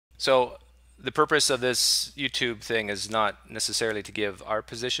So the purpose of this YouTube thing is not necessarily to give our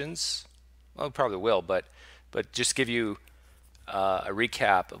positions. Well, we probably will, but just give you a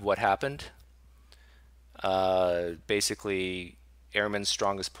recap of what happened. Basically, Ehrman's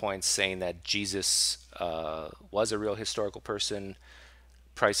strongest points saying that Jesus was a real historical person.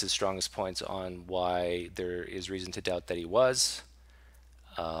 Price's strongest points on why there is reason to doubt that he was.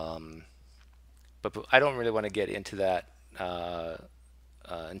 But I don't really want to get into that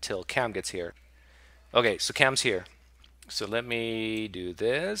until Cam gets here. Okay, so Cam's here. So let me do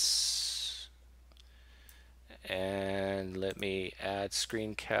this. And let me add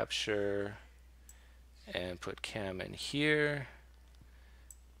screen capture and put Cam in here.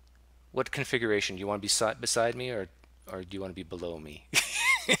 What configuration? Do you want to be beside me or do you want to be below me?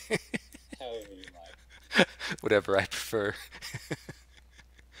 However you like. Whatever I prefer.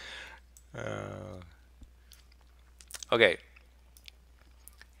 Uh, okay,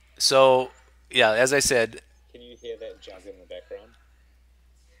 so yeah, as I said, Can you hear that jug in the background?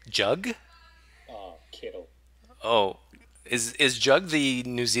 jug? Oh, kettle. Oh, is jug the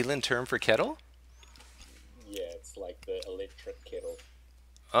New Zealand term for kettle? Yeah, it's like the electric kettle.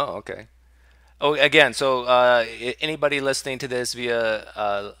 Oh, okay. Oh, again, so anybody listening to this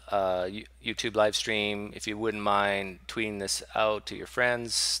via YouTube live stream, if you wouldn't mind tweeting this out to your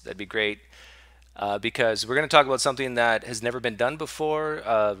friends, that'd be great. Because we're going to talk about something that has never been done before.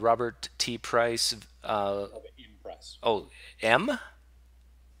 Robert T. Price. Oh, the Empress. Oh, M? I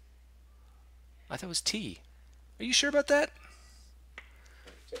thought it was T. Are you sure about that?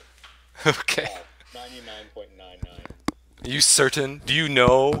 Okay. 99.99. Are you certain? Do you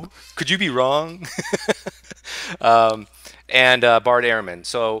know? Could you be wrong? um, and Bart Ehrman.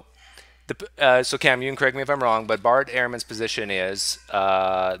 So Cam, you can correct me if I'm wrong, but Bart Ehrman's position is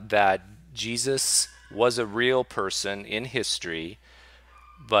that Jesus was a real person in history,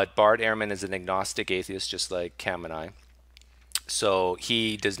 but Bart Ehrman is an agnostic atheist, just like Cam and I. So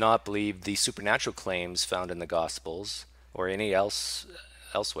he does not believe the supernatural claims found in the Gospels or any else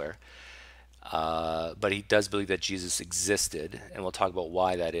elsewhere. But he does believe that Jesus existed, and we'll talk about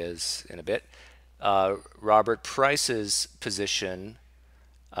why that is in a bit. Robert Price's position,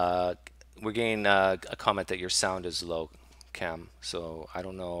 uh, we're getting a comment that your sound is low, Cam. So I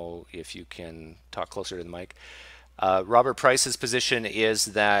don't know if you can talk closer to the mic. Robert Price's position is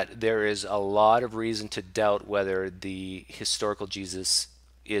that there is a lot of reason to doubt whether the historical Jesus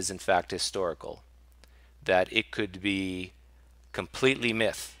is in fact historical, that it could be completely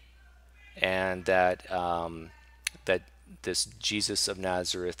myth, and that this Jesus of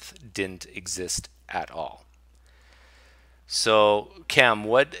Nazareth didn't exist at all. So, Cam,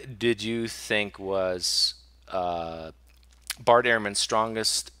 what did you think was Bart Ehrman's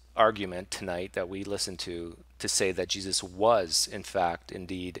strongest argument tonight that we listened to say that Jesus was, in fact,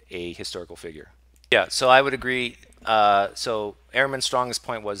 indeed a historical figure? Yeah, so I would agree. So Ehrman's strongest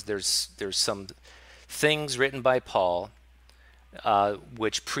point was there's some things written by Paul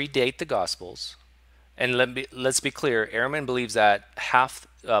which predate the Gospels. And let's be clear. Ehrman believes that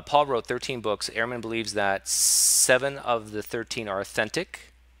Paul wrote 13 books. Ehrman believes that 7 of the 13 are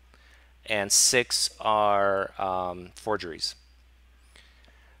authentic, and 6 are forgeries.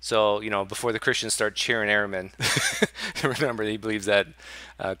 So before the Christians start cheering Ehrman, remember he believes that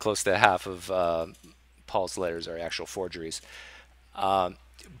close to half of Paul's letters are actual forgeries.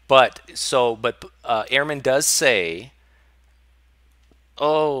 But Ehrman does say,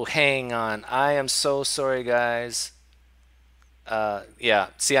 "Oh, hang on. I am so sorry, guys. Yeah.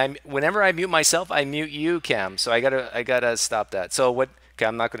 See, whenever I mute myself, I mute you, Cam. So I gotta stop that. So what? Okay,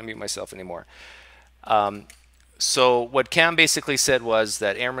 I'm not gonna mute myself anymore. So what Cam basically said was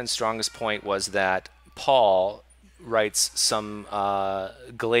that Ehrman's strongest point was that Paul writes some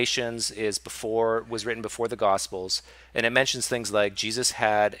Galatians was written before the Gospels, and it mentions things like Jesus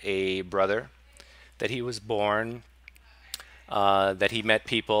had a brother, that he was born, that he met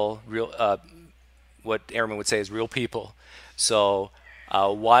people, real what Ehrman would say is real people. So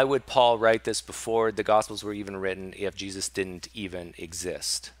why would Paul write this before the Gospels were even written if Jesus didn't even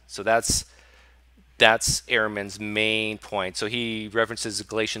exist? So that's Ehrman's main point. So he references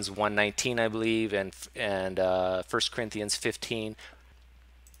Galatians 1:19, I believe, and 1 Corinthians 15.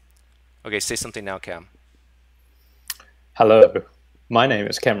 Okay, say something now, Cam. Hello, my name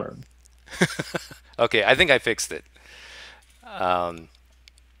is Cameron. Okay, I think I fixed it. Um,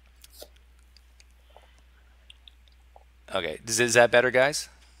 okay, is that better, guys?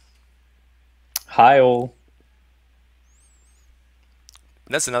 Hi all.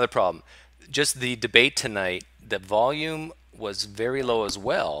 That's another problem. Just the debate tonight, the volume was very low as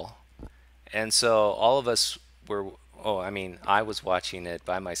well, and so all of us were Oh, I mean, I was watching it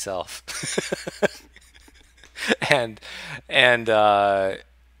by myself, and and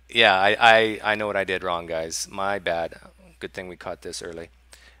yeah, I know what I did wrong, guys. My bad. Good thing we caught this early.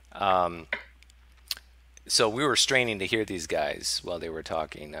 So we were straining to hear these guys while they were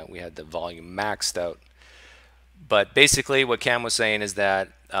talking. We had the volume maxed out. But basically, what Cam was saying is that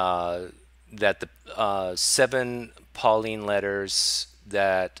that the seven Pauline letters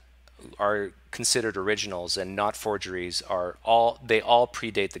that are considered originals and not forgeries are all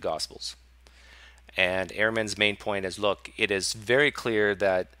predate the Gospels. And Ehrman's main point is, look, it is very clear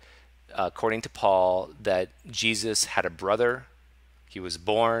that according to Paul that Jesus had a brother, he was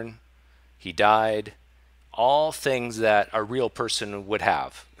born, he died, all things that a real person would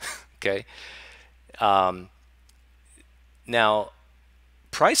have. Okay. Now,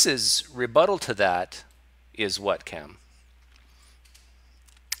 Price's rebuttal to that is what, Cam?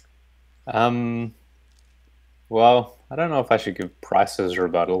 Um, well, I don't know if I should give Price's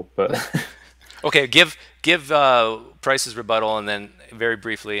rebuttal, but Okay, give Price's rebuttal, and then very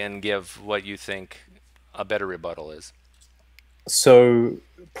briefly, and give what you think a better rebuttal is. so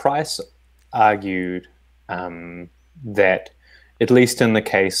Price argued that, at least in the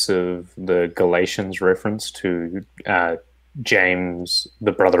case of the Galatians reference to James,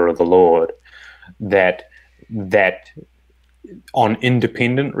 the brother of the Lord, that that on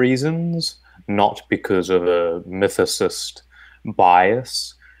independent reasons, not because of a mythicist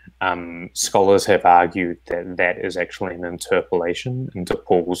bias, scholars have argued that that is actually an interpolation into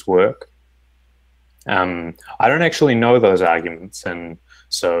Paul's work. I don't actually know those arguments, and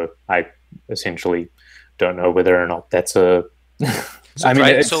so I essentially don't know whether or not that's a. So I mean,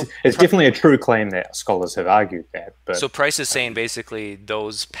 Price, it's definitely a true claim that scholars have argued that, so but Price is saying basically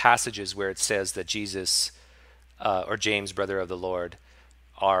those passages where it says that Jesus or James, brother of the Lord,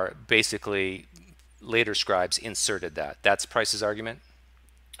 are basically later scribes inserted that. That's Price's argument.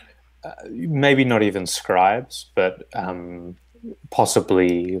 maybe not even scribes, but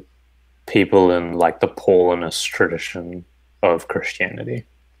possibly people in like the Paulinist tradition of Christianity.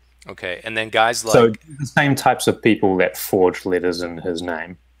 Okay, and then guys So like, the same types of people that forge letters in his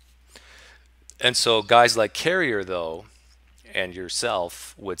name. and so guys like Carrier though, and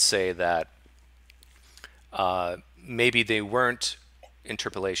yourself would say that maybe they weren't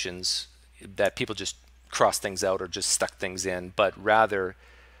interpolations, that people just crossed things out or just stuck things in, but rather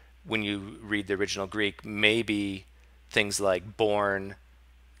when you read the original Greek, maybe things like born,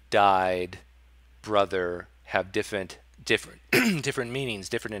 died, brother have different different meanings,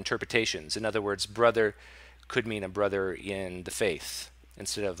 different interpretations. In other words, brother could mean a brother in the faith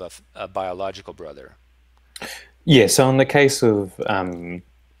instead of a biological brother. Yeah. So in the case of the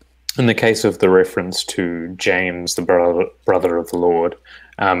reference to James, the brother of the Lord,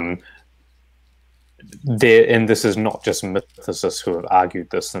 um, there, and this is not just mythicists who have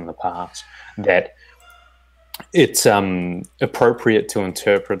argued this in the past, that it's appropriate to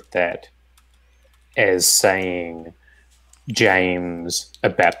interpret that as saying James, a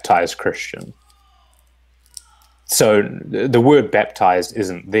baptized Christian. So the word baptized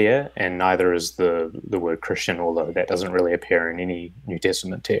isn't there, and neither is the word Christian, although that doesn't really appear in any New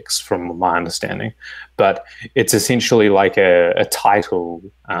Testament text, from my understanding. But it's essentially like a title,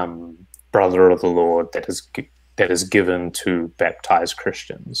 brother of the Lord, that is given to baptized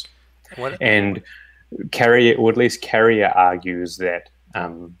Christians. What? And Carrier, or at least Carrier, argues that,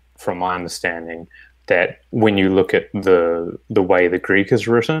 from my understanding, that when you look at the way the Greek is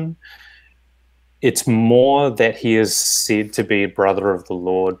written, it's more that he is said to be a brother of the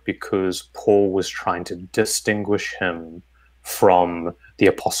Lord because Paul was trying to distinguish him from the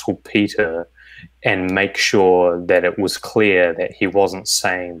Apostle Peter and make sure that it was clear that he wasn't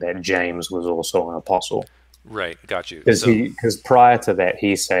saying that James was also an apostle. Right, got you. Because prior to that,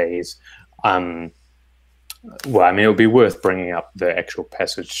 he says, well, I mean, it would be worth bringing up the actual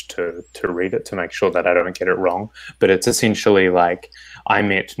passage to read it to make sure that I don't get it wrong. But it's essentially like, I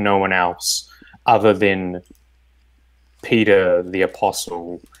met no one else other than Peter the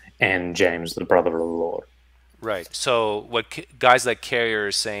apostle and James the brother of the Lord. Right. So what guys like Carrier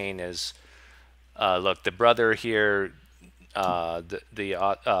is saying is, look, the brother here,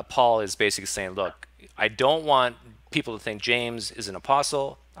 Paul is basically saying, look, I don't want people to think James is an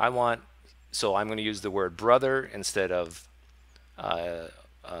apostle. So I'm going to use the word brother instead of,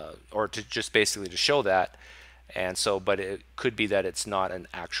 or to just basically to show that. And so, but it could be that it's not an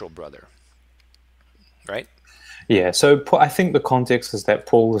actual brother, right? Yeah, so I think the context is that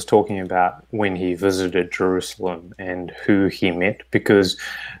Paul was talking about when he visited Jerusalem and who he met, because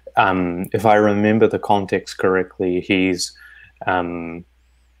if I remember the context correctly, he's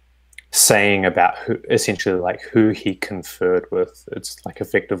saying about who, essentially like who he conferred with. It's like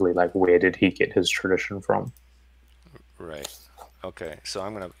effectively like where did he get his tradition from? Right. Okay. So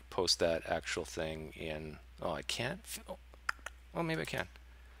I'm gonna post that actual thing in. Oh, I can't. Oh, maybe I can.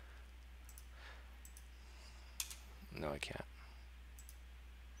 No, I can't.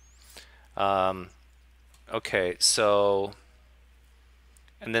 Um, okay. So,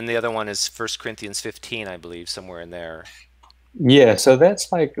 and then the other one is 1 Corinthians 15, I believe, somewhere in there. Yeah, so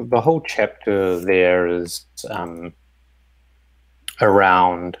that's like the whole chapter there is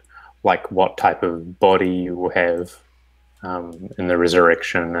around like what type of body you will have in the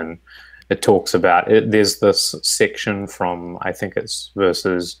resurrection, and it talks about it. There's this section from I think it's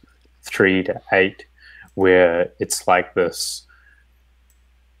verses 3 to 8 where it's like this,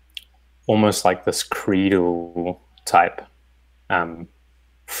 almost like this creedal type um,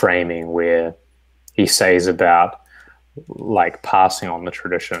 framing where he says about like passing on the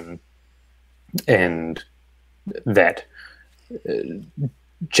tradition and that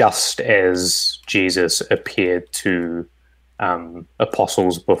just as Jesus appeared to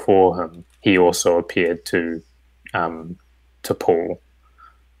apostles before him, he also appeared to Paul.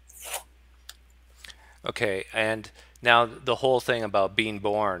 Okay. And now the whole thing about being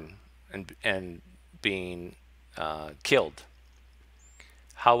born and being killed.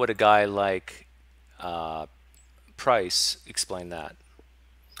 How would a guy like Price explain that?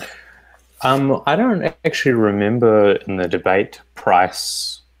 I don't actually remember in the debate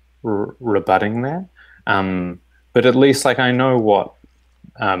Price rebutting that, but at least like I know what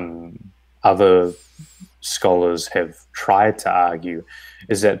other scholars have tried to argue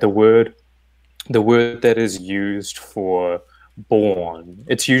is that the word that is used for born,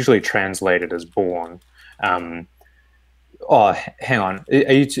 it's usually translated as born. Um, oh, hang on,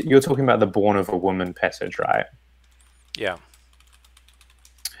 you're talking about the born of a woman passage, right? Yeah.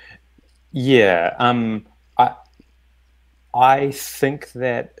 Yeah. I I think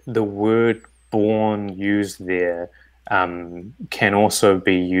that the word born used there can also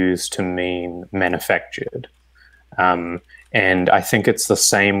be used to mean manufactured. Um, and I think it's the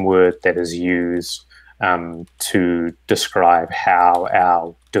same word that is used to describe how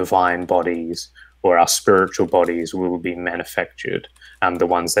our divine bodies or our spiritual bodies will be manufactured, the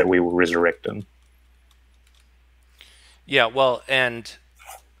ones that we will resurrect in. Yeah. Well, and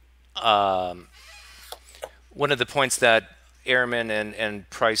one of the points that Ehrman and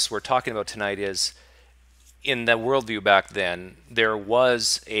Price were talking about tonight is in the worldview back then, there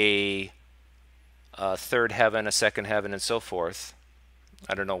was a third heaven, a second heaven, and so forth.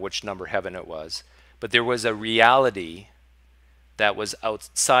 I don't know which number heaven it was, but there was a reality that was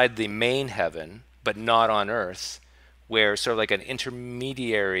outside the main heaven, but not on earth, where sort of like an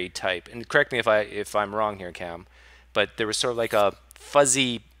intermediary type. And correct me if I'm wrong here, Cam, but there was sort of like a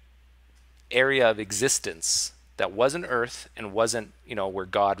fuzzy area of existence that wasn't earth and wasn't, where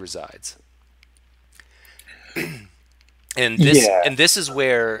God resides. and this Yeah. and this is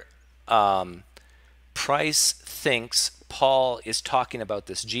where Price thinks Paul is talking about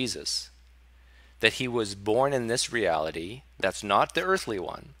this Jesus, that he was born in this reality that's not the earthly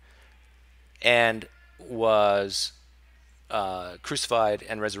one, and was crucified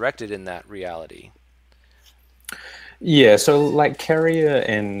and resurrected in that reality. Yeah, so like Carrier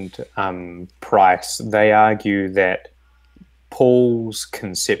and Price, they argue that Paul's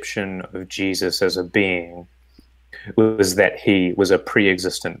conception of Jesus as a being was that he was a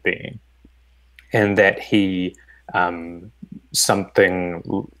pre-existent being, and that he something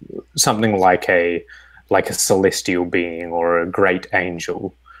like a celestial being or a great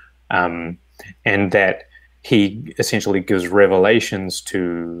angel, and that he essentially gives revelations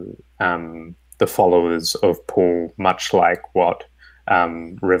to the followers of Paul, much like what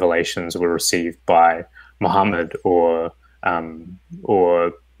revelations were received by Muhammad or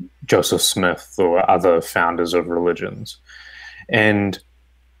Joseph Smith or other founders of religions, and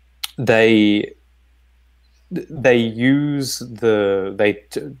they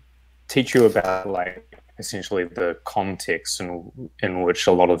teach you about like essentially the context in which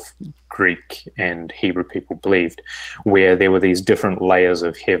a lot of Greek and Hebrew people believed, where there were these different layers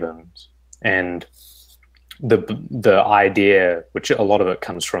of heavens, and the idea, which a lot of it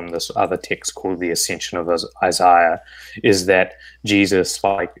comes from this other text called the Ascension of Isaiah, is that Jesus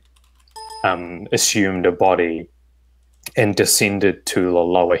assumed a body and descended to the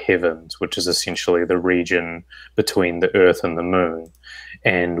lower heavens, which is essentially the region between the earth and the moon,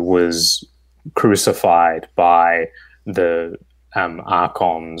 and was crucified by the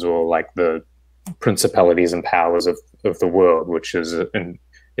archons, or like the principalities and powers of the world, which is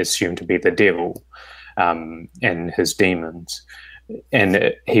assumed to be the devil and his demons.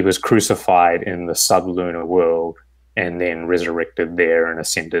 and he was crucified in the sublunar world and then resurrected there and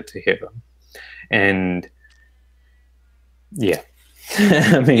ascended to heaven. And yeah,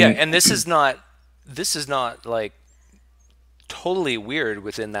 I Yeah, mean, and this is not like totally weird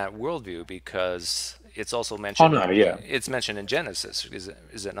within that worldview because it's also oh mentioned no, yeah. it's mentioned in Genesis,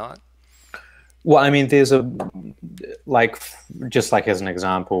 is it not? Well, I mean, there's a like just like as an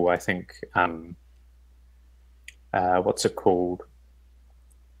example, I think what's it called?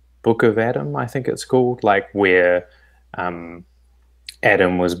 Book of Adam, I think it's called, like where um,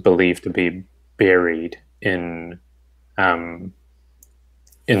 Adam was believed to be buried um,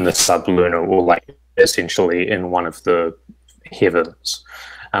 in the sublunar, or like essentially in one of the heavens,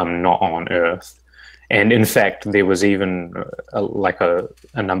 not on Earth. And in fact, there was even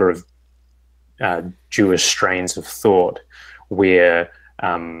a number of Jewish strains of thought where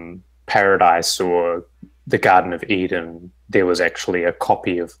paradise or the Garden of Eden, there was actually a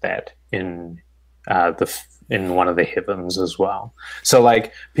copy of that in one of the heavens as well. So,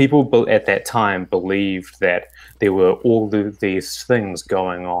 like, people at that time believed that there were all these things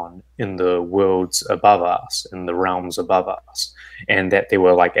going on in the worlds above us, in the realms above us, and that there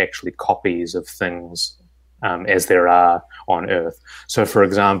were like actually copies of things as there are on Earth. So, for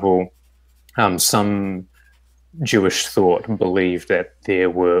example, some Jewish thought believed that there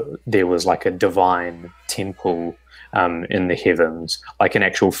was like a divine temple in the heavens, like an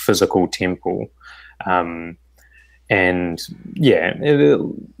actual physical temple. Um, and yeah,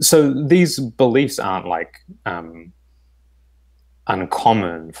 so these beliefs aren't like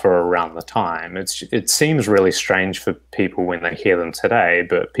uncommon for around the time. It seems really strange for people when they hear them today,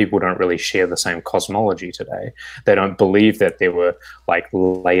 but people don't really share the same cosmology today. They don't believe that there were like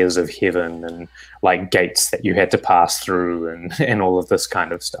layers of heaven and like gates that you had to pass through and all of this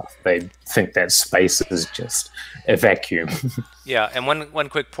kind of stuff. They think that space is just a vacuum. Yeah, and one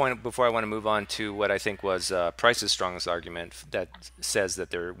quick point before I want to move on to what I think was Price's strongest argument that says that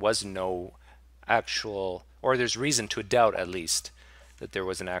there was no actual, or there's reason to doubt at least, that there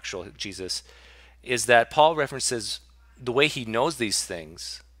was an actual Jesus, is that Paul references the way he knows these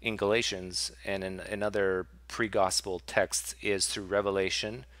things in Galatians and in other pre-gospel texts is through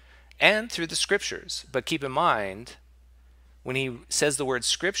revelation and through the scriptures. But keep in mind, when he says the word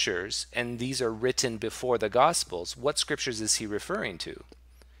scriptures, and these are written before the gospels, what scriptures is he referring to?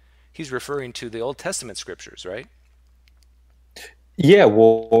 He's referring to the Old Testament scriptures, right? Yeah,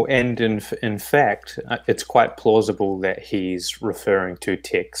 well, and in fact, it's quite plausible that he's referring to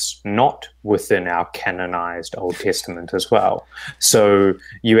texts not within our canonized Old Testament as well. So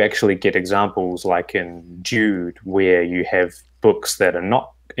you actually get examples like in Jude, where you have books that are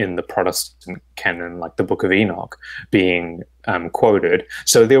not in the Protestant canon, like the Book of Enoch, being quoted.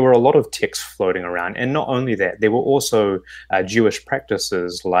 So there were a lot of texts floating around, and not only that, there were also Jewish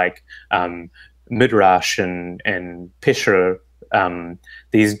practices like Midrash and Pesher,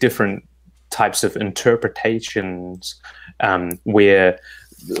 these different types of interpretations where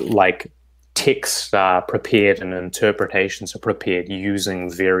like texts are prepared and interpretations are prepared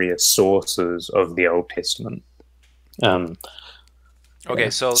using various sources of the Old Testament. Okay,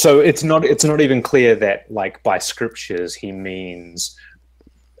 So it's not even clear that like by scriptures he means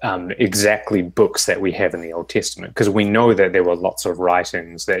exactly books that we have in the Old Testament, because we know that there were lots of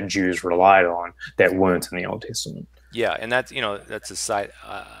writings that Jews relied on that weren't in the Old Testament. yeah, and that's that's a side.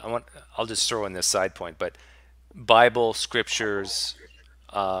 I'll just throw in this side point, but Bible scriptures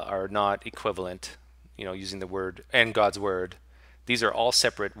are not equivalent. Using the word and God's word, these are all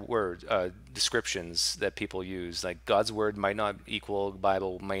separate word descriptions that people use. Like God's word might not equal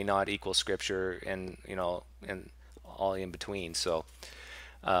Bible, may not equal scripture, and and all in between. So,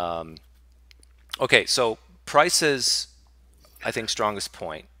 okay, so Price's, I think, strongest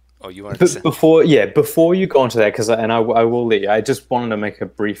point. Oh, you wanted to say? But before you go on to that, because I will let you, I just wanted to make a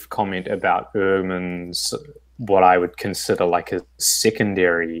brief comment about Ehrman's, what I would consider like a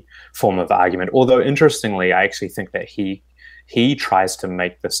secondary form of argument. Although interestingly, I actually think that he tries to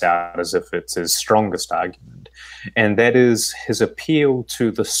make this out as if it's his strongest argument, and that is his appeal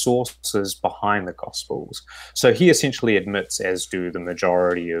to the sources behind the Gospels. So he essentially admits, as do the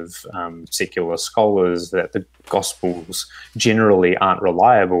majority of secular scholars, that the Gospels generally aren't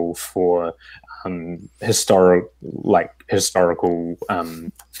reliable for historical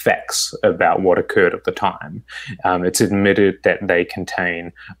facts about what occurred at the time. It's admitted that they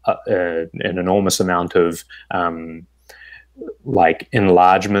contain an enormous amount of like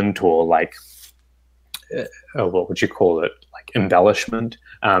enlargement or like what would you call it, like embellishment,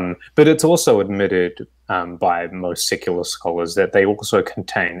 but it's also admitted by most secular scholars that they also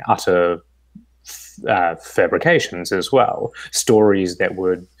contain utter fabrications as well, stories that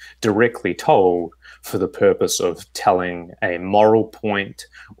were directly told for the purpose of telling a moral point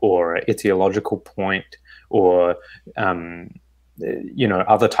or an ideological point or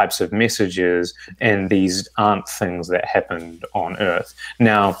other types of messages, and these aren't things that happened on Earth.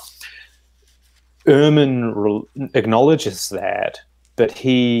 Now, Ehrman acknowledges that, but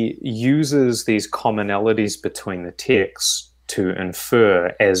he uses these commonalities between the texts to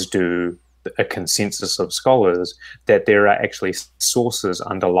infer, as do a consensus of scholars, that there are actually sources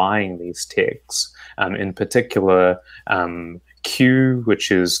underlying these texts. In particular, Q,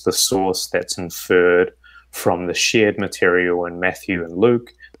 which is the source that's inferred from the shared material in Matthew and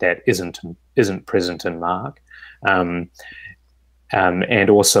Luke that isn't present in Mark. And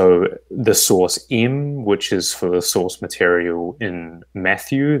also the source M, which is for the source material in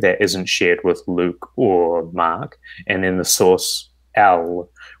Matthew that isn't shared with Luke or Mark, and then the source L,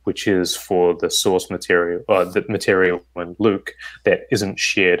 which is for the source material, or the material in Luke that isn't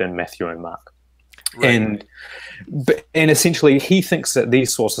shared in Matthew and Mark. Right. And essentially, he thinks that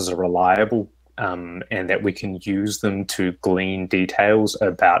these sources are reliable, and that we can use them to glean details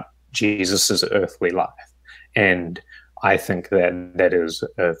about Jesus's earthly life. And I think that that is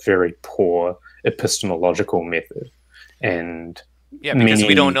a very poor epistemological method. And yeah, because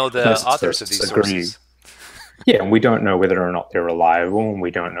we don't know the authors of these sources. Yeah, and we don't know whether or not they're reliable, and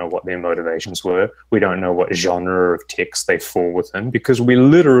we don't know what their motivations were. We don't know what genre of text they fall within, because we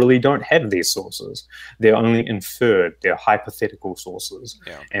literally don't have these sources. They're only inferred. They're hypothetical sources,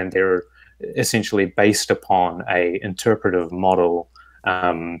 and they're essentially based upon a interpretive model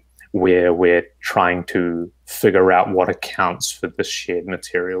where we're trying to figure out what accounts for this shared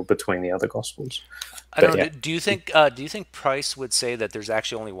material between the other gospels. I don't know. Do you think Price would say that there's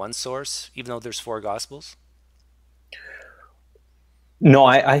actually only one source, even though there's 4 gospels? No,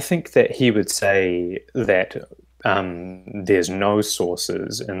 I think that he would say that there's no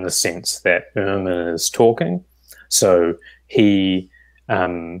sources in the sense that Ehrman is talking. So he,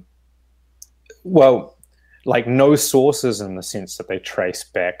 like no sources in the sense that they trace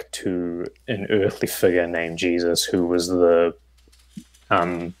back to an earthly figure named Jesus, who was the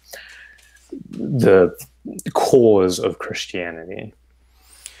cause of Christianity.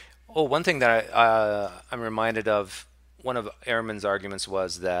 Oh, one thing that I'm reminded of, one of Ehrman's arguments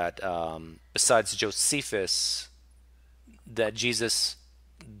was that besides Josephus, that Jesus,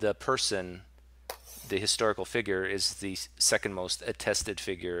 the person, the historical figure, is the second most attested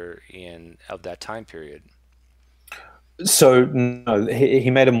figure of that time period. So no, he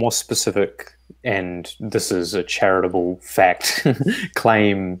made a more specific, and this is a charitable fact,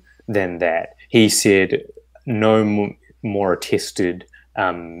 claim than that. He said no more attested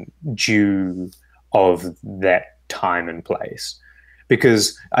Jew of that time and place,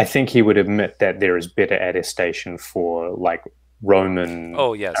 because I think he would admit that there is better attestation for like Roman.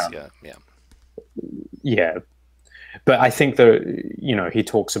 Oh yes, yeah. But I think that he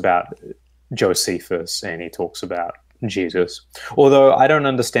talks about Josephus and he talks about Jesus. Although I don't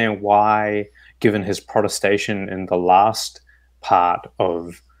understand why, given his protestation in the last part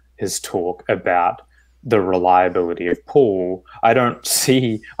of his talk about the reliability of Paul, I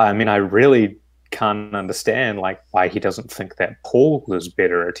really can't understand why he doesn't think that Paul was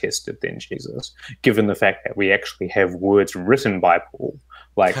better attested than Jesus, given the fact that we actually have words written by Paul.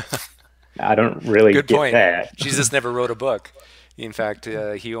 I don't really Good get point. that. Jesus never wrote a book. In fact,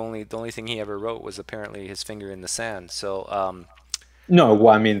 the only thing he ever wrote was apparently his finger in the sand. So no,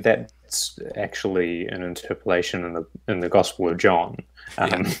 well, I mean that's actually an interpolation in the Gospel of John,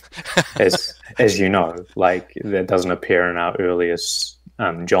 as you know, that doesn't appear in our earliest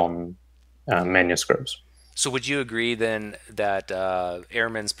John manuscripts. So would you agree then that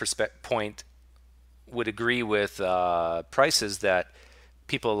Ehrman's point would agree with Price's, that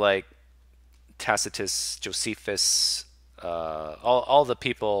people like Tacitus, Josephus, all the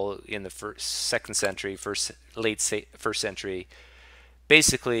people in the second century, late first century,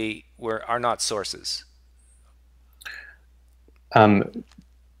 basically are not sources,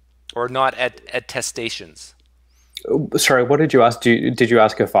 or not attestations? Sorry, what did you ask? Did you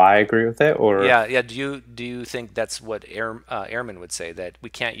ask if I agree with that, or yeah? Do you think that's what Ehrman would say, that we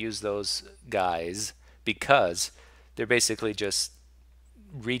can't use those guys because they're basically just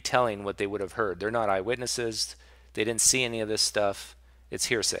retelling what they would have heard? They're not eyewitnesses. They didn't see any of this stuff. It's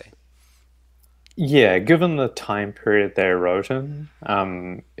hearsay. Yeah, given the time period they wrote in,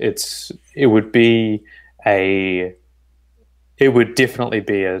 it would definitely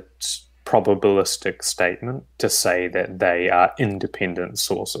be a probabilistic statement to say that they are independent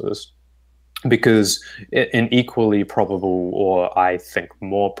sources. because an equally probable, or I think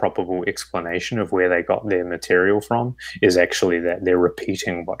more probable, explanation of where they got their material from is actually that they're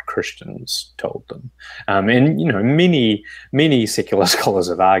repeating what Christians told them. And many secular scholars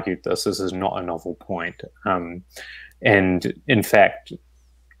have argued this. This is not a novel point. And in fact,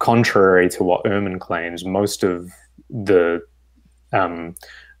 contrary to what Ehrman claims, most of the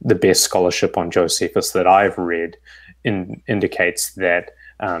best scholarship on Josephus that I've read indicates that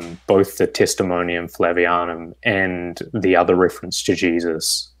both the Testimonium Flavianum and the other reference to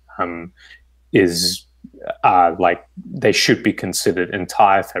Jesus is like they should be considered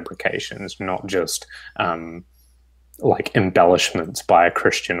entire fabrications, not just like embellishments by a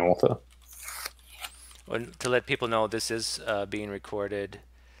Christian author. Well, to let people know, this is being recorded,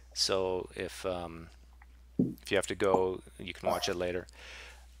 so if you have to go, you can watch it later.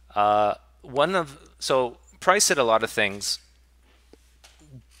 So Price said a lot of things,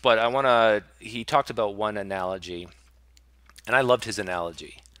 but he talked about one analogy, and I loved his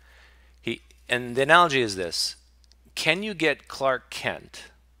analogy. And the analogy is this: can you get Clark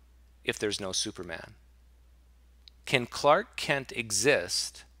Kent if there's no Superman? Can Clark Kent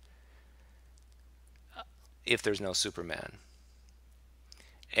exist if there's no Superman?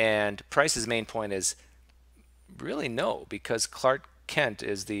 And Price's main point is really no, because Clark Kent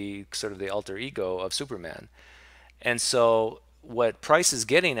is the sort of the alter ego of Superman. And so what Price is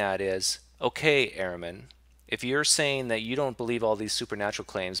getting at is, okay, Ehrman, if you're saying that you don't believe all these supernatural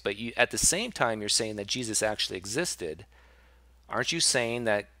claims, but at the same time you're saying that Jesus actually existed, aren't you saying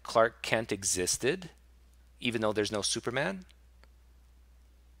that Clark Kent existed even though there's no Superman?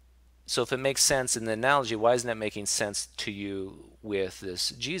 So if it makes sense in the analogy, why isn't it making sense to you with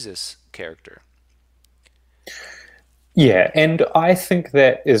this Jesus character? Yeah, and I think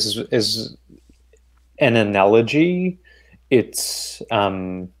that is an analogy. It's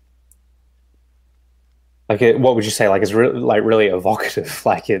what would you say? Like it's really evocative.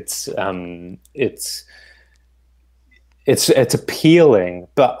 Like it's appealing,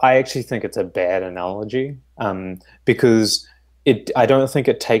 but I actually think it's a bad analogy because I don't think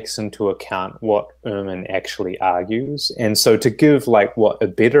it takes into account what Ehrman actually argues. And so to give like what a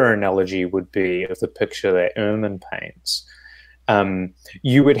better analogy would be of the picture that Ehrman paints,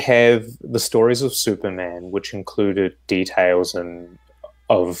 you would have the stories of Superman, which included details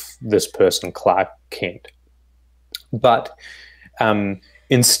of this person, Clark Kent. But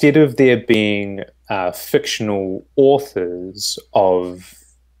instead of there being fictional authors of,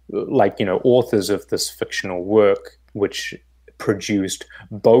 authors of this fictional work, which produced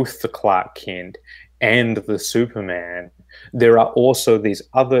both the Clark Kent and the Superman, there are also these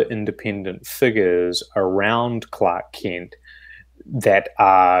other independent figures around Clark Kent that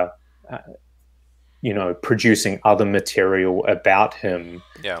are, producing other material about him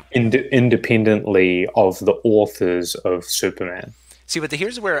independently of the authors of Superman. See, but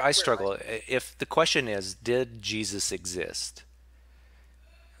here's where I struggle. If the question is, did Jesus exist?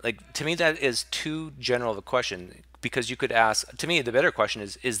 Like, to me, that is too general of a question, because you could ask, to me, the better question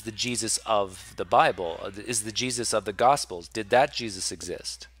is the Jesus of the Bible, is the Jesus of the Gospels, did that Jesus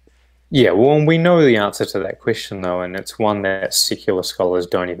exist? Yeah, well, and we know the answer to that question, though, and it's one that secular scholars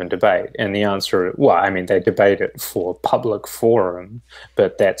don't even debate. And the answer, well, I mean, they debate it for public forum,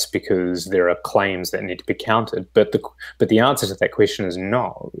 but that's because there are claims that need to be counted. But the answer to that question is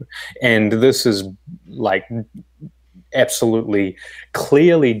no. And this is like absolutely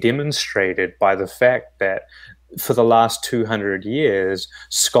clearly demonstrated by the fact that for the last 200 years,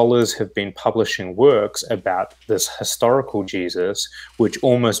 scholars have been publishing works about this historical Jesus, which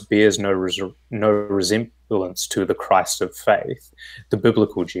almost bears no resemblance to the Christ of faith, the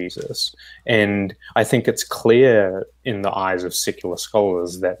biblical Jesus. And I think it's clear in the eyes of secular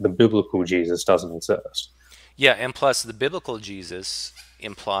scholars that the biblical Jesus doesn't exist. Yeah, and plus the biblical Jesus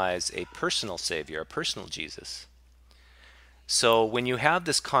implies a personal savior, a personal Jesus. So when you have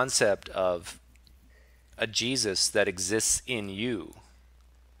this concept of a Jesus that exists in you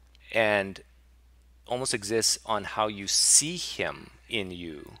and almost exists on how you see him in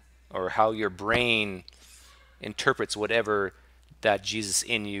you, or how your brain interprets whatever that Jesus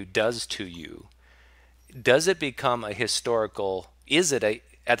in you does to you, does it become a historical, is it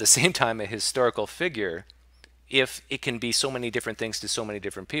at the same time a historical figure if it can be so many different things to so many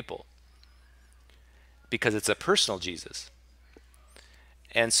different people? Because it's a personal Jesus.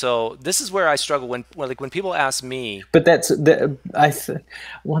 And so this is where I struggle when people ask me. But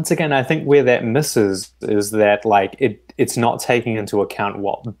once again, I think where that misses is that like it's not taking into account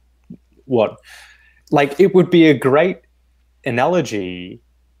what like it would be a great analogy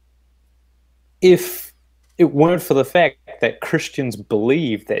if it weren't for the fact that Christians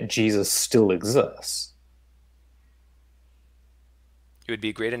believe that Jesus still exists. It would be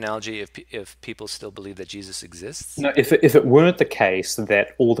a great analogy if people still believe that Jesus exists. No, if it weren't the case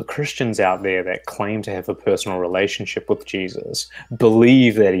that all the Christians out there that claim to have a personal relationship with Jesus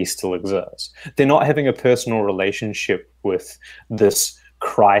believe that he still exists, they're not having a personal relationship with this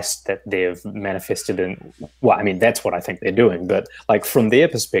Christ that they've manifested in. Well, I mean, that's what I think they're doing, but like from their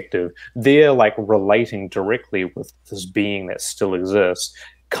perspective, they're like relating directly with this being that still exists,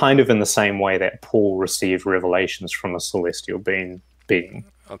 kind of in the same way that Paul received revelations from a celestial being.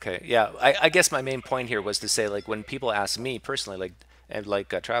 Okay, yeah. I guess my main point here was to say, like, when people ask me personally, like, and like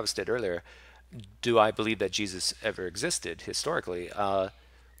Travis did earlier, do I believe that Jesus ever existed historically?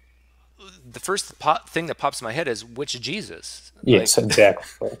 The first thing that pops in my head is which Jesus? Yes,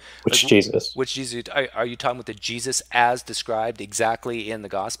 exactly. Like Which Jesus? which Jesus are you talking about? The Jesus as described exactly in the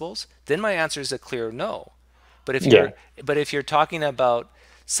Gospels? Then my answer is a clear no. But if Yeah. you're but if you're talking about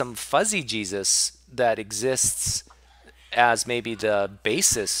some fuzzy Jesus that exists as maybe the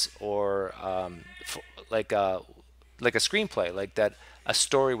basis or like a screenplay, like that a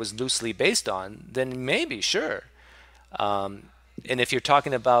story was loosely based on, then maybe sure. And if you're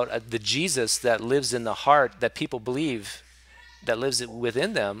talking about the Jesus that lives in the heart that people believe that lives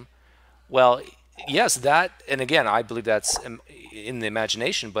within them, well, yes, that, and again, I believe that's in the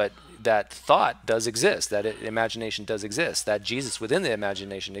imagination, but that thought does exist, that imagination does exist, that Jesus within the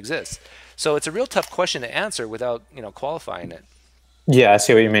imagination exists. So it's a real tough question to answer without, qualifying it. Yeah, I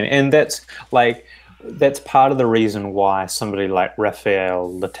see what you mean. And that's part of the reason why somebody like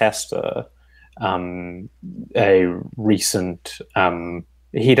Raphael Latesta, um, a recent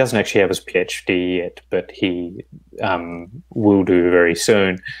he doesn't actually have his PhD yet, but he will do very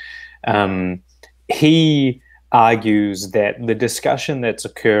soon. Um, he argues that the discussion that's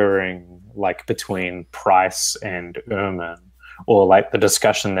occurring like between Price and Ehrman, or like the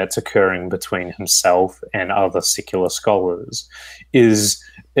discussion that's occurring between himself and other secular scholars, is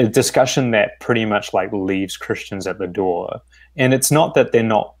a discussion that pretty much like leaves Christians at the door. And it's not that they're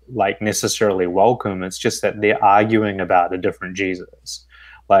not like necessarily welcome, it's just that they're arguing about a different Jesus.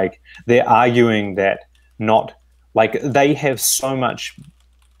 Like they're arguing that not like they have so much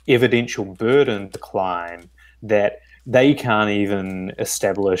evidential burden to climb that they can't even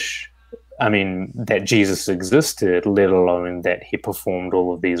establish, I mean, that Jesus existed, let alone that he performed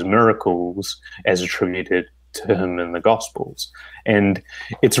all of these miracles as attributed to him in the Gospels. And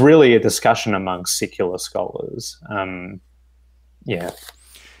it's really a discussion among secular scholars. Yeah.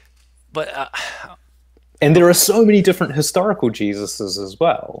 But And there are so many different historical Jesuses as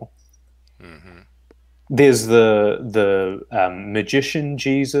well. There's the magician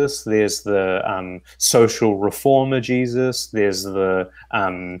Jesus. There's the social reformer Jesus. There's the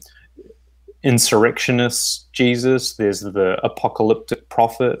insurrectionist Jesus. There's the apocalyptic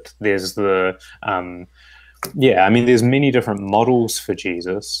prophet. There's the yeah. I mean, there's many different models for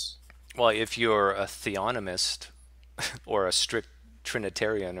Jesus. well, if you're a theonomist or a strict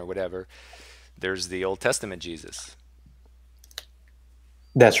Trinitarian or whatever, there's the Old Testament Jesus.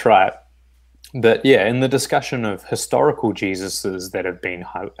 That's right. But yeah, in the discussion of historical Jesuses that have been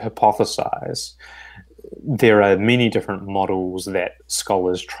hypothesized, there are many different models that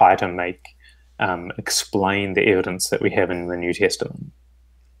scholars try to make explain the evidence that we have in the New Testament.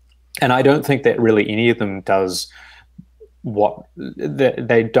 And I don't think that really any of them does what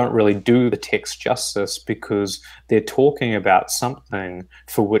they don't really do the text justice, because they're talking about something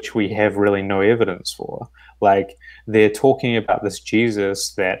for which we have really no evidence for. Like they're talking about this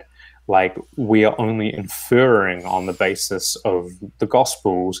Jesus that like we are only inferring on the basis of the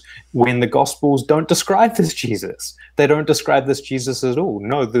Gospels, when the Gospels don't describe this Jesus. They don't describe this Jesus at all.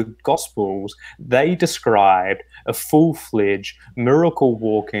 No, the Gospels, they described a full-fledged miracle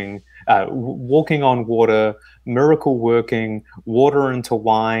walking, walking on water, miracle working, water into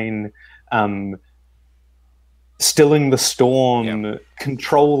wine, stilling the storm, Yeah.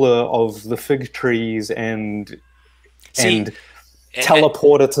 controller of the fig trees, See, and and,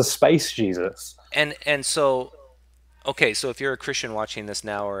 teleporter to space Jesus. and so okay, so if you're a Christian watching this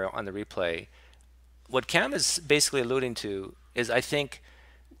now or on the replay, what Cam is basically alluding to is, I think,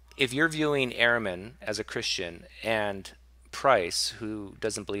 if you're viewing Ehrman as a Christian and Price, who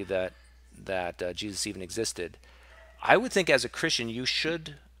doesn't believe that Jesus even existed, I would think as a Christian you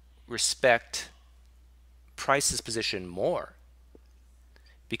should respect Price's position more,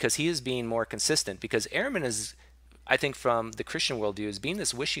 because he is being more consistent. Because Ehrman is, I think, from the Christian worldview, is being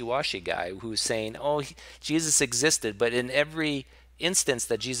this wishy-washy guy who's saying, "Oh, Jesus existed," but in every instance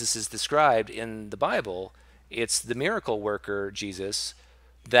that Jesus is described in the Bible, it's the miracle worker Jesus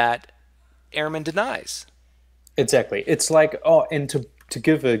that Ehrman denies. Exactly. It's like, oh, and to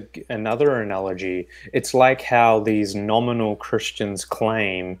give another analogy, it's like how these nominal Christians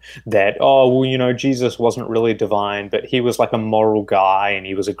claim that, oh, well, Jesus wasn't really divine, but he was like a moral guy and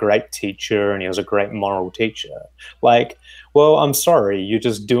he was a great teacher and he was a great moral teacher. Like, well, I'm sorry, you're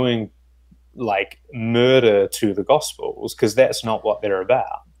just doing like murder to the Gospels because that's not what they're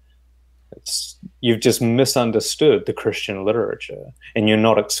about. You've just misunderstood the Christian literature and you're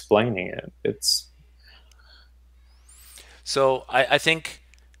not explaining it. It's So I think,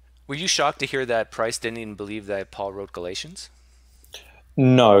 were you shocked to hear that Price didn't even believe that Paul wrote Galatians?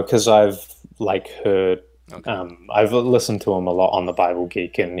 No, because I've like heard, Okay. I've listened to him a lot on the Bible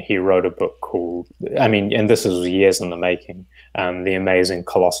Geek, and he wrote a book called, I mean, and this is years in the making, The Amazing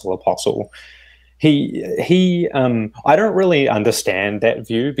Colossal Apostle. I don't really understand that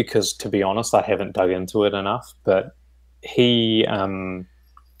view because, to be honest, I haven't dug into it enough. But he,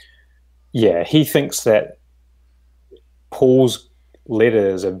 yeah, he thinks that Paul's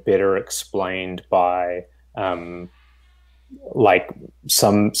letters are better explained by, um, like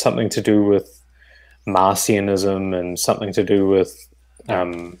something to do with Marcionism and something to do with Yeah.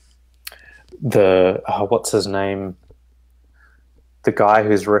 um, the what's his name, the guy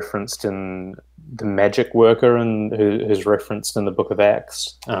who's referenced in the magic worker and who's referenced in the Book of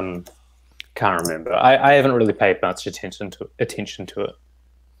Acts. Can't remember. I haven't really paid much attention to it.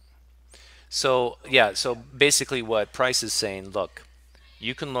 So yeah. So basically, what Price is saying, look,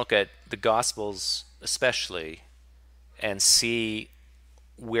 you can look at the Gospels, especially, and see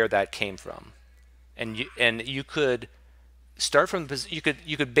where that came from, and you could start from you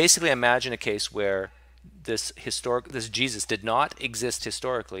could basically imagine a case where this Jesus did not exist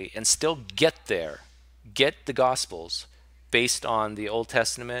historically and still get the Gospels based on the Old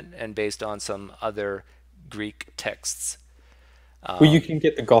Testament and based on some other Greek texts. Well, you can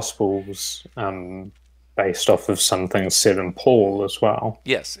get the Gospels based off of some things said in Paul as well.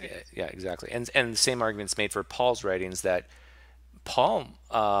 Yes, yeah, exactly. And the same arguments made for Paul's writings that Paul,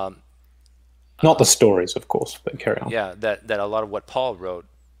 Not the stories, of course, but carry on. yeah, that a lot of what Paul wrote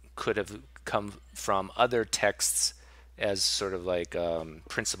could have come from other texts as sort of like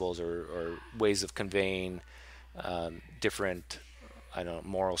principles or ways of conveying different, I don't know,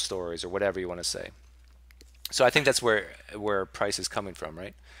 moral stories or whatever you want to say. So I think that's where Price is coming from,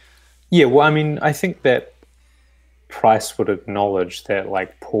 right? Yeah, well, I mean, I think that Price would acknowledge that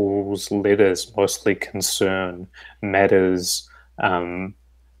like Paul's letters mostly concern matters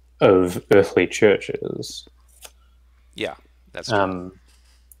of earthly churches. Yeah, that's true. Um,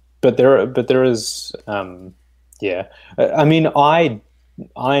 but there is yeah. I mean,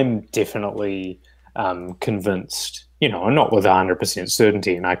 I'm definitely convinced. Not with 100%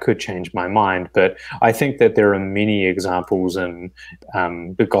 certainty, and I could change my mind, but I think that there are many examples in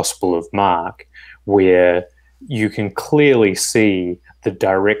the Gospel of Mark where you can clearly see the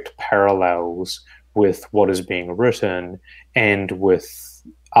direct parallels with what is being written and with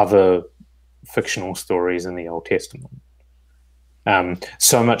other fictional stories in the Old Testament.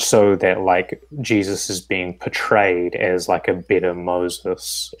 So much so that like Jesus is being portrayed as like a better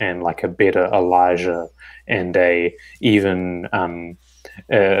Moses and like a better Elijah and a even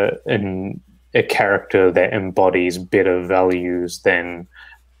in a character that embodies better values than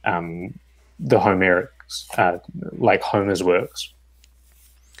the Homerics, like Homer's works.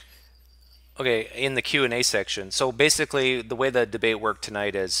 Okay, in the Q&A section. So basically, the way the debate worked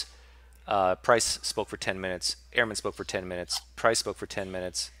tonight is Price spoke for 10 minutes, Ehrman spoke for 10 minutes, Price spoke for 10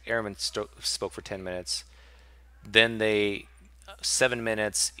 minutes, Ehrman spoke for 10 minutes. Then they 7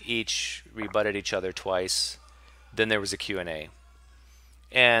 minutes each rebutted each other twice. Then there was a Q&A.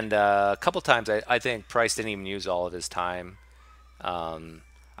 And a couple times I think Price didn't even use all of his time.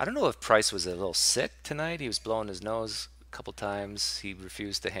 I don't know if Price was a little sick tonight. He was blowing his nose a couple times. He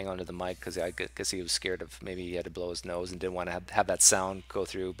refused to hang onto the mic because I guess he was scared of maybe he had to blow his nose and didn't want to have that sound go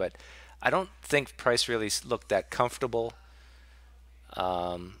through. But I don't think Price really looked that comfortable.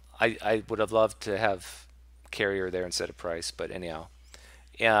 I would have loved to have Carrier there instead of Price, but anyhow.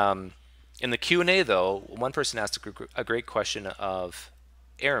 Um, in the Q&A, though, one person asked a great question of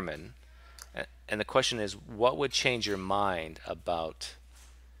Ehrman, and the question is, what would change your mind about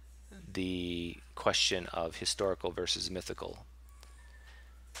the question of historical versus mythical?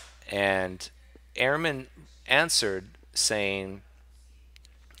 And Ehrman answered saying,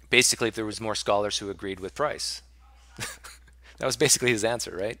 basically, if there was more scholars who agreed with Price. That was basically his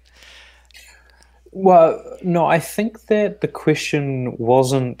answer, right? Well, no, I think that the question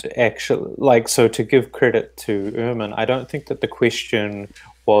wasn't actually like, so to give credit to Ehrman, I don't think that the question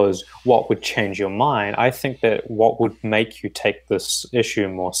was what would change your mind. I think that what would make you take this issue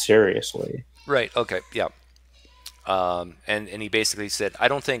more seriously. Right. Okay. Yeah. And he basically said, I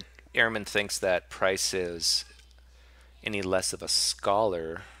don't think Ehrman thinks that Price is any less of a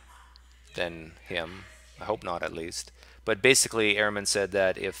scholar than him. I hope not, at least. But basically, Ehrman said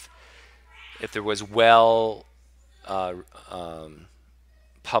that if there was well uh,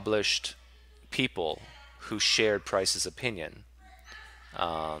 published people who shared Price's opinion,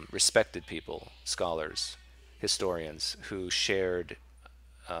 respected people, scholars, historians who shared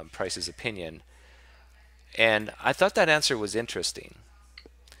Price's opinion. And I thought that answer was interesting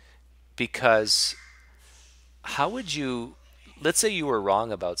because how would you, let's say you were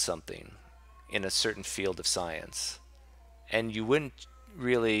wrong about something in a certain field of science, and you wouldn't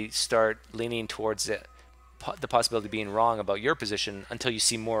really start leaning towards it, the possibility of being wrong about your position until you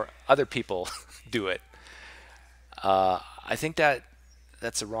see more other people do it. I think that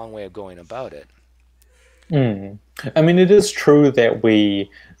that's a wrong way of going about it. Mm. I mean, it is true that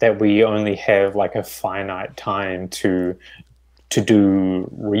we only have like a finite time to do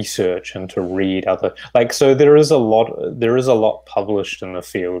research and to read other like so there is a lot published in the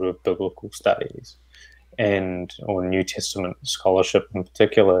field of biblical studies and or New Testament scholarship in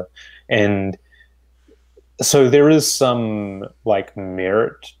particular. And so there is some like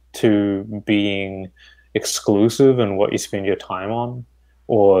merit to being exclusive in what you spend your time on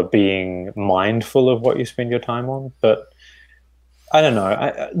or being mindful of what you spend your time on. But I don't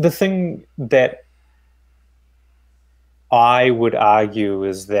know. The thing that I would argue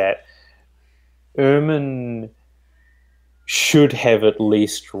is that Ehrman should have at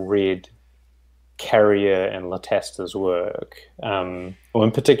least read Carrier and Lataster's work, or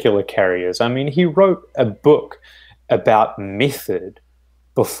in particular Carrier's. I mean, he wrote a book about method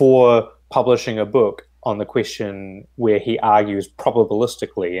before publishing a book on the question where he argues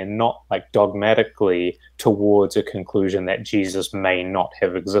probabilistically and not like dogmatically towards a conclusion that Jesus may not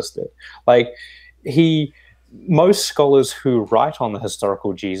have existed. Like he most scholars who write on the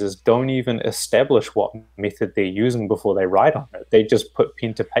historical Jesus don't even establish what method they're using before they write on it. They just put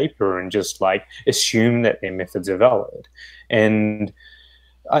pen to paper and just like assume that their methods are valid. And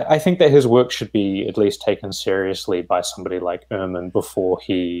I think that his work should be at least taken seriously by somebody like Ehrman before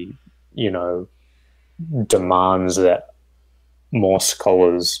he, you know, demands that more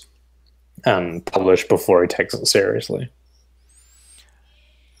scholars publish before he takes it seriously.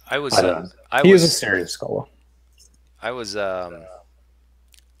 I was, I don't know. I He is a was, serious scholar. I was, I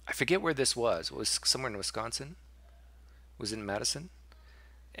forget where this was. It was somewhere in Wisconsin. Was it in Madison?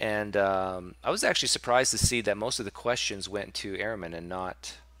 And I was actually surprised to see that most of the questions went to Ehrman and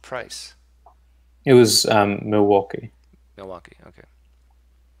not Price. It was Milwaukee. Milwaukee. Okay.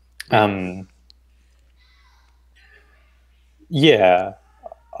 Um, yeah,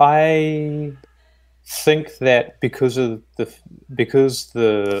 I think that because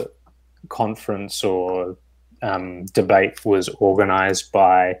the conference or debate was organized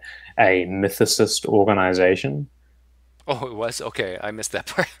by a mythicist organization. Oh, it was okay. I missed that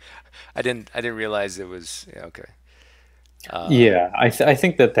part. I didn't realize it was. Yeah, okay. Yeah, I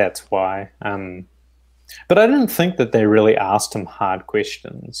think that that's why. But I didn't think that they really asked him hard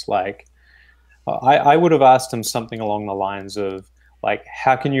questions. Like, I would have asked him something along the lines of, like,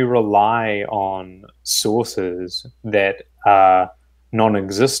 how can you rely on sources that are non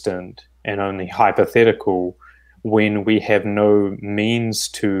existent and only hypothetical when we have no means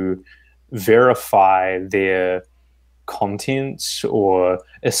to verify their contents or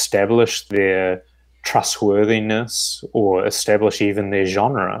establish their trustworthiness or establish even their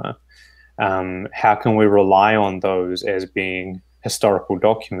genre? How can we rely on those as being historical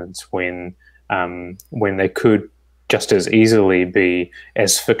documents when they could just as easily be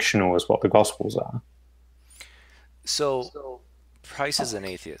as fictional as what the Gospels are? So, Price is an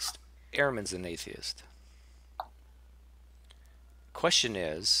atheist. Ehrman's an atheist. Question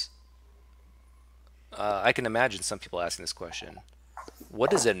is, I can imagine some people asking this question.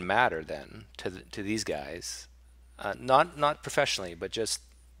 What does it matter then to these guys, not professionally, but just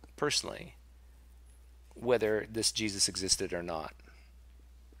personally, whether this Jesus existed or not?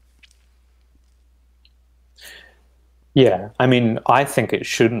 Yeah, I mean, I think it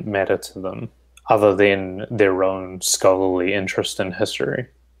shouldn't matter to them other than their own scholarly interest in history.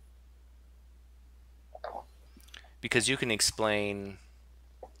 Because you can explain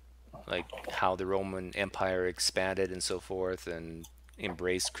like how the Roman Empire expanded and so forth and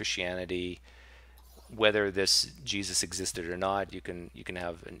embraced Christianity. Whether this Jesus existed or not, you can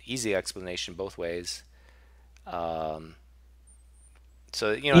have an easy explanation both ways. Um,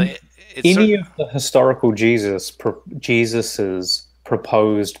 so you know In it's any certain. of the historical Jesuses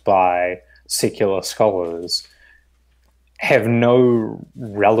proposed by secular scholars have no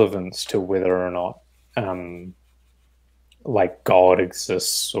relevance to whether or not um, like God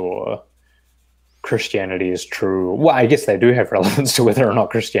exists or Christianity is true. Well, I guess they do have relevance to whether or not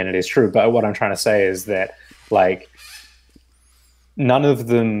Christianity is true. But what I'm trying to say is that, like, none of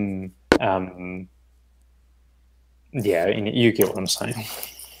them, yeah, you get what I'm saying.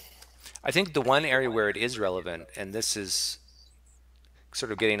 I think the one area where it is relevant, and this is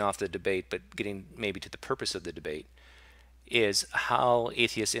sort of getting off the debate, but getting maybe to the purpose of the debate, is how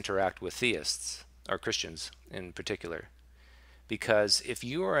atheists interact with theists, or Christians in particular. Because if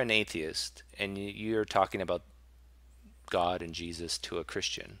you are an atheist and you're talking about God and Jesus to a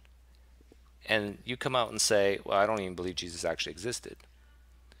Christian, and you come out and say, well, I don't even believe Jesus actually existed,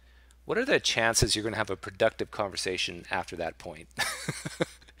 what are the chances you're going to have a productive conversation after that point?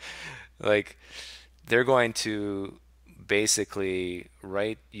 Like, they're going to basically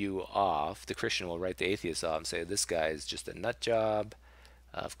write you off. The Christian will write the atheist off and say, this guy is just a nut job.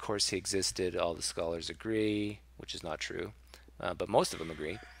 Of course, he existed. All the scholars agree, which is not true, but most of them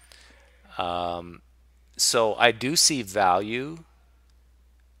agree. So I do see value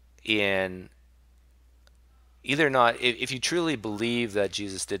in either not, if you truly believe that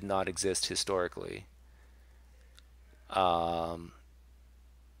Jesus did not exist historically,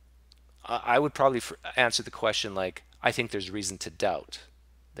 I would probably answer the question like, I think there's reason to doubt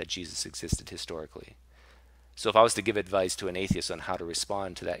that Jesus existed historically. So if I was to give advice to an atheist on how to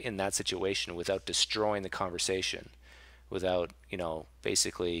respond to that in that situation without destroying the conversation, without,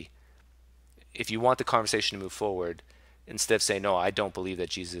 basically, if you want the conversation to move forward, instead of saying, no, I don't believe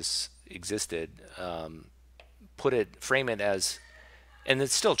that Jesus existed, frame it as, and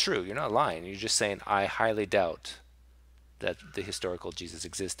it's still true. You're not lying. You're just saying, I highly doubt that the historical Jesus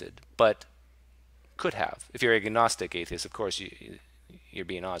existed, but could have. If you're agnostic atheist, of course, you're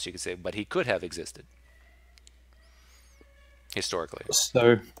being honest. You could say, but he could have existed historically.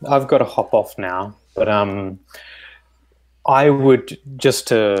 So I've got to hop off now, but I would just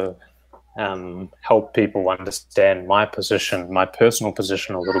to help people understand my position, my personal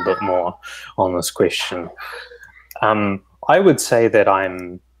position, a little bit more on this question. I would say that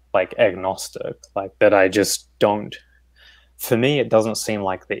I'm like agnostic, like that I just don't. For me, it doesn't seem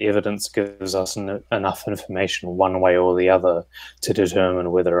like the evidence gives us enough information one way or the other to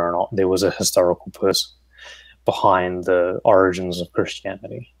determine whether or not there was a historical person behind the origins of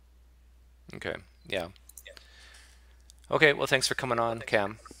Christianity. Okay. Yeah. Okay. Well, thanks for coming on,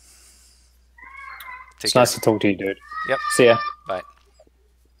 Cam. Take It's care. nice to talk to you, dude. Yep. See ya. Bye.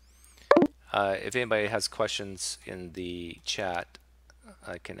 If anybody has questions in the chat,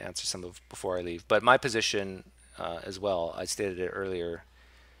 I can answer some of before I leave. But my position as well, I stated it earlier,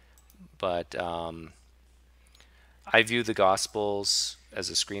 but I view the Gospels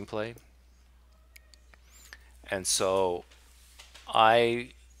as a screenplay. And so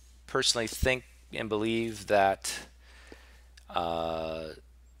I personally think and believe that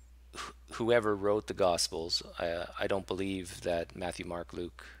whoever wrote the Gospels, I don't believe that Matthew, Mark,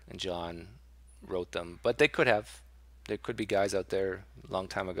 Luke, and John wrote them, but they could have. There could be guys out there a long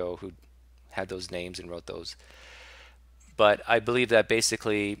time ago who had those names and wrote those. But I believe that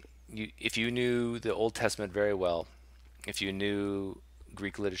basically, if you knew the Old Testament very well, if you knew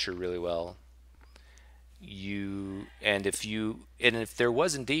Greek literature really well, if there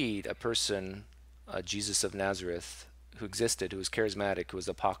was indeed a person, Jesus of Nazareth, who existed, who was charismatic, who was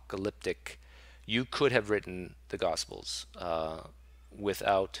apocalyptic, you could have written the Gospels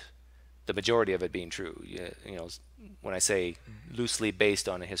without the majority of it being true. When I say loosely based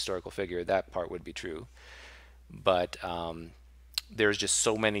on a historical figure, that part would be true. But there's just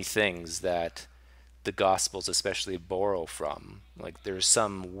so many things that the Gospels especially borrow from. Like there's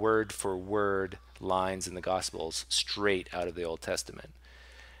some word for word lines in the Gospels straight out of the Old Testament.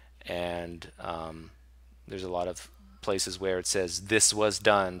 And there's a lot of places where it says, this was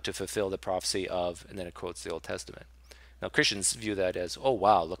done to fulfill the prophecy of, and then it quotes the Old Testament. Now, Christians view that as, oh,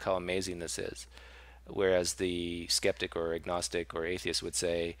 wow, look how amazing this is. Whereas the skeptic or agnostic or atheist would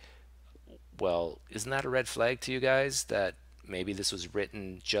say, well, isn't that a red flag to you guys that maybe this was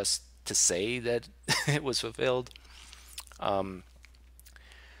written just to say that it was fulfilled?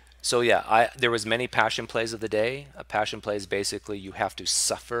 So yeah, there was many passion plays of the day. A passion play is basically you have to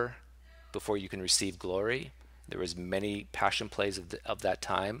suffer before you can receive glory. There was many passion plays of that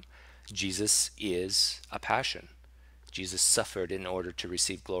time. Jesus is a passion. Jesus suffered in order to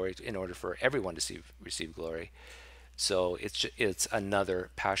receive glory, in order for everyone to receive glory. So it's another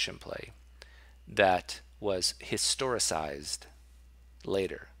passion play that was historicized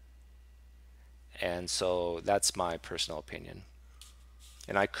later. And so that's my personal opinion.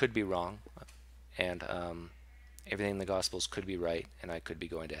 And I could be wrong, and everything in the Gospels could be right, and I could be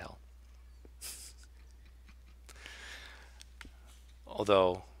going to hell.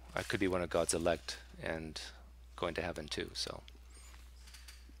 although I could be one of God's elect and going to heaven too. So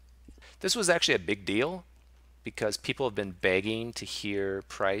this was actually a big deal because people have been begging to hear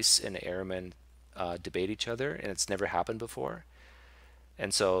Price and Ehrman debate each other, and it's never happened before.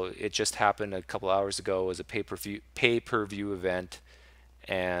 And so it just happened a couple hours ago as a pay per view event,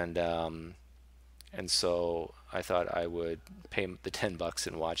 and so I thought I would pay the $10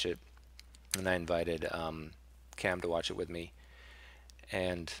 and watch it, and I invited Cam to watch it with me,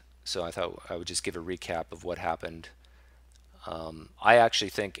 and so I thought I would just give a recap of what happened. I actually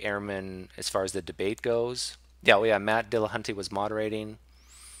think Ehrman, as far as the debate goes, yeah, well, yeah, Matt Dillahunty was moderating.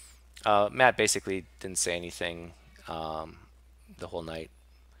 Matt basically didn't say anything the whole night.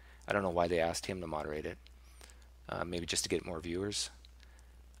 I don't know why they asked him to moderate it. Maybe just to get more viewers.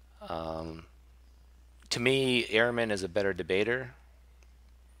 To me, Ehrman is a better debater.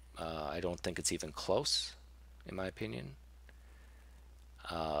 I don't think it's even close, in my opinion.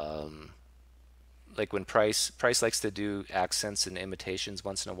 Like when Price likes to do accents and imitations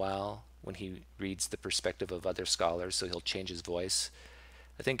once in a while when he reads the perspective of other scholars, so he'll change his voice.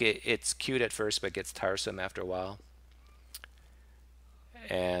 I think it's cute at first, but gets tiresome after a while.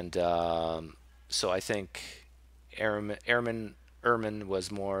 And so I think Ehrman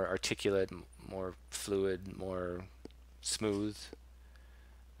was more articulate, more fluid, more smooth.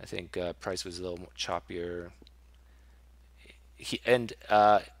 I think Price was a little more choppier.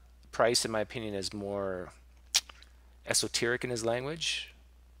 Price, in my opinion, is more esoteric in his language.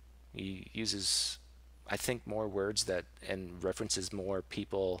 He uses, I think, more words that and references more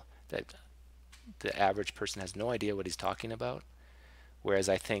people that the average person has no idea what he's talking about. Whereas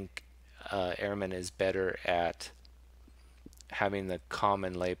I think Ehrman is better at having the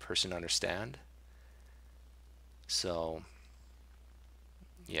common lay person understand. So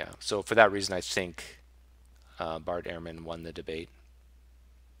yeah, so for that reason, I think Bart Ehrman won the debate.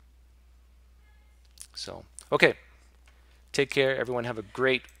 So okay, take care, everyone. Have a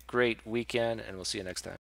great weekend, and we'll see you next time.